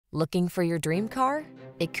Looking for your dream car?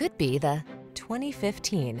 It could be the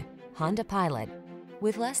 2015 Honda Pilot.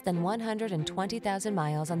 With less than 120,000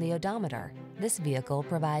 miles on the odometer, this vehicle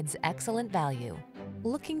provides excellent value.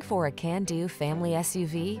 Looking for a can-do family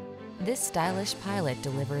SUV? This stylish Pilot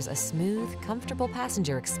delivers a smooth, comfortable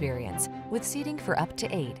passenger experience with seating for up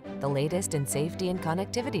to 8, the latest in safety and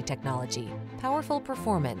connectivity technology, powerful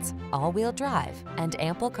performance, all-wheel drive, and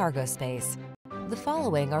ample cargo space. The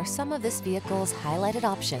following are some of this vehicle's highlighted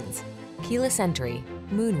options: keyless entry,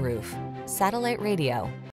 moonroof, satellite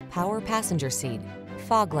radio, power passenger seat,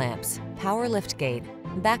 fog lamps, power liftgate,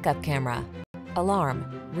 backup camera, alarm,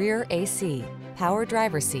 rear AC, power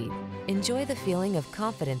driver seat. Enjoy the feeling of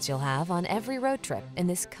confidence you'll have on every road trip in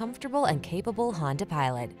this comfortable and capable Honda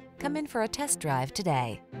Pilot. Come in for a test drive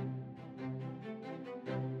today.